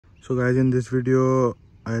So guys, in this video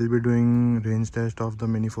I'll be doing range test of the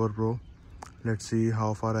Mini 4 Pro. Let's see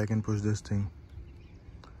how far I can push this thing.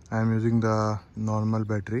 I am using the normal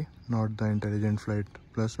battery, not the Intelligent Flight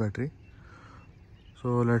Plus battery. So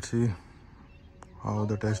let's see how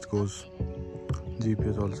the test goes.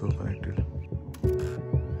 GPS also connected.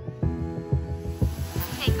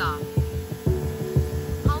 Take off.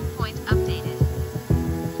 Home point updated.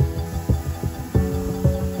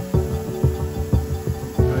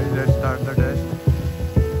 Guys, let's start the test.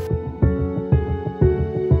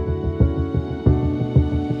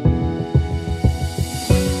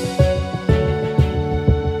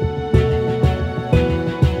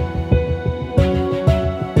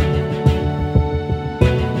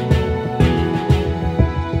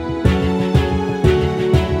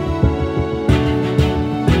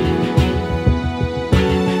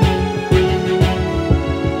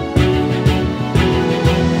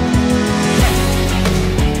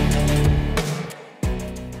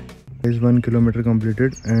 Is 1 kilometer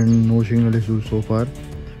completed and no signal issues so far.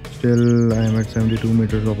 Still I am at 72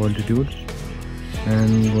 meters of altitude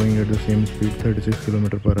and going at the same speed, 36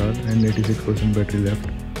 km per hour, and 86% battery left.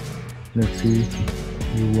 Let's see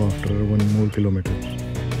you after 1 more kilometer.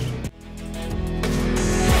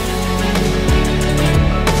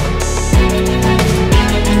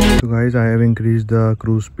 So guys, I have increased the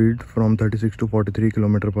cruise speed from 36 to 43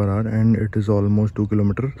 km per hour and it is almost 2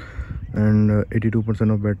 kilometers. And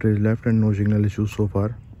 82% of battery is left and no signal issues so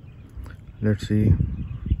far. Let's see.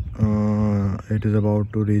 It is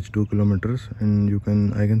about to reach 2 kilometers and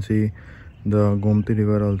I can see the Gomti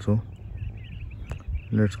river also.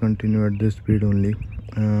 Let's continue at this speed only.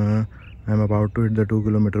 I'm about to hit the 2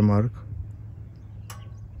 kilometer mark.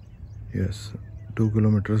 Yes, 2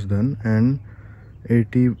 kilometers done and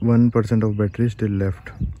 81% of battery still left.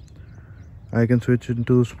 I can switch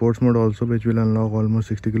into sports mode also, which will unlock almost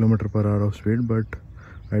 60 km per hour of speed, but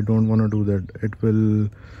I don't want to do that. It will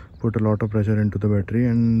put a lot of pressure into the battery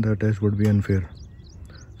and the test would be unfair.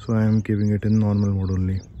 So I am keeping it in normal mode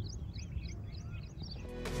only.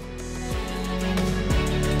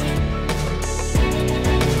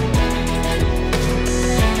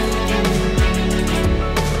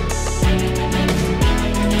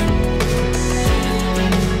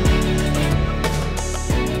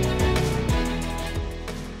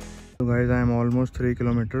 So guys, I am almost 3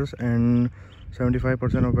 kilometers and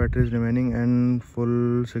 75% of battery is remaining and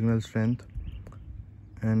full signal strength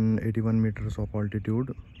and 81 meters of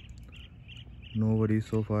altitude. No worries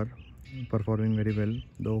so far, performing very well.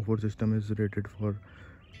 The O4 system is rated for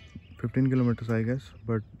 15 kilometers I guess,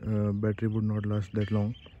 but battery would not last that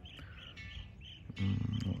long.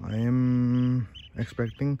 I am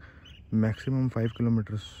expecting maximum 5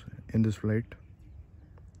 kilometers in this flight.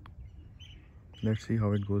 Let's see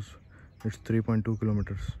how it goes. It's 3.2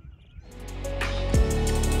 kilometers.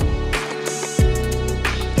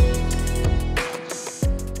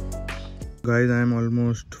 Guys, I am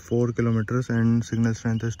almost 4 kilometers and signal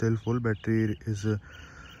strength is still full. Battery is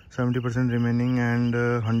 70% remaining and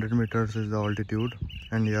 100 meters is the altitude.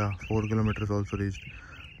 And yeah, 4 kilometers also reached.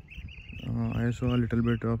 I saw a little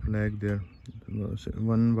bit of lag there.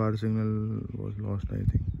 1 bar signal was lost, I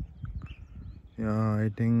think. Yeah,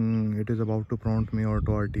 I think it is about to prompt me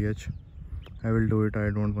auto RTH. I will do it.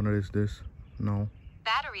 I don't want to risk this now.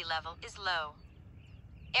 Battery level is low.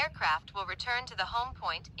 Aircraft will return to the home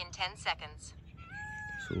point in 10 seconds.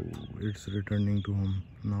 So it's returning to home.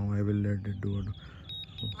 Now I will let it do it.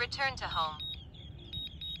 Return to home.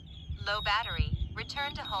 Low battery.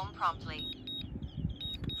 Return to home promptly.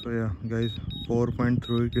 So yeah, guys,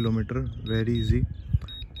 4.3 kilometer, very easy.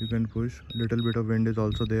 You can push. Little bit of wind is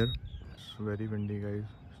also there. It's very windy, guys.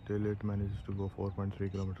 Still it manages to go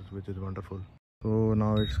 4.3 kilometers, which is wonderful. So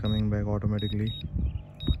now it's coming back automatically.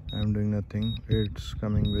 I'm doing nothing. It's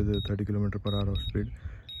coming with a 30 km per hour of speed,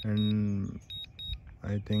 and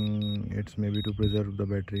I think it's maybe to preserve the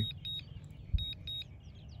battery.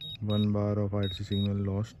 1 bar of RTC signal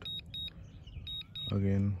lost.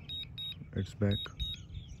 Again, it's back.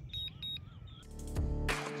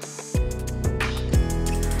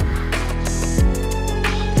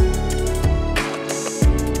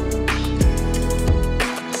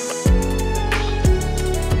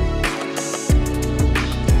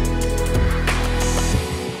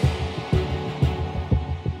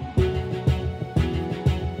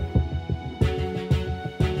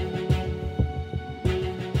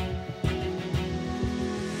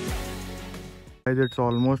 Guys, it's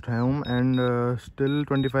almost home and still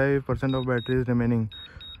 25% of battery is remaining.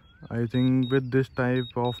 I think with this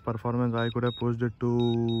type of performance I could have pushed it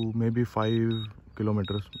to maybe 5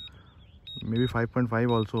 kilometers. maybe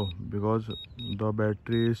 5.5 also, because the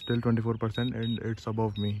battery is still 24% and it's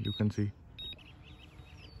above me, you can see.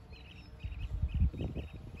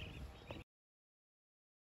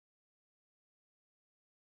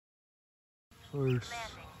 So it's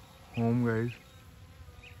home, guys,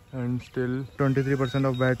 and still 23%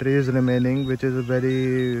 of battery is remaining, which is a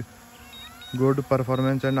very good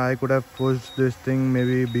performance, and I could have pushed this thing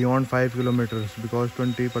maybe beyond 5 kilometers because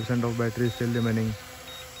 20% of battery is still remaining.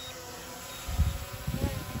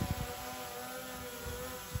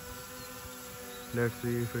 Let's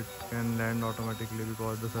see if it can land automatically,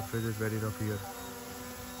 because the surface is very rough here.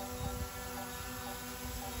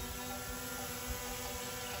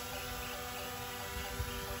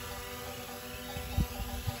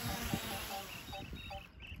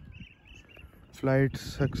 Flight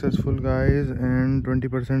successful, guys, and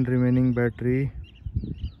 20% remaining battery.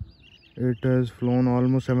 It has flown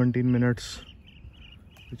almost 17 minutes,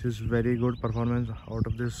 which is very good performance out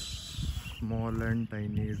of this small and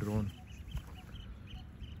tiny drone.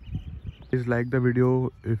 Please like the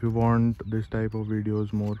video if you want this type of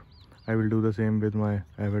videos more. I will do the same with my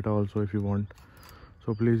avatar also if you want.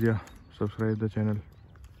 So please, yeah, subscribe the channel.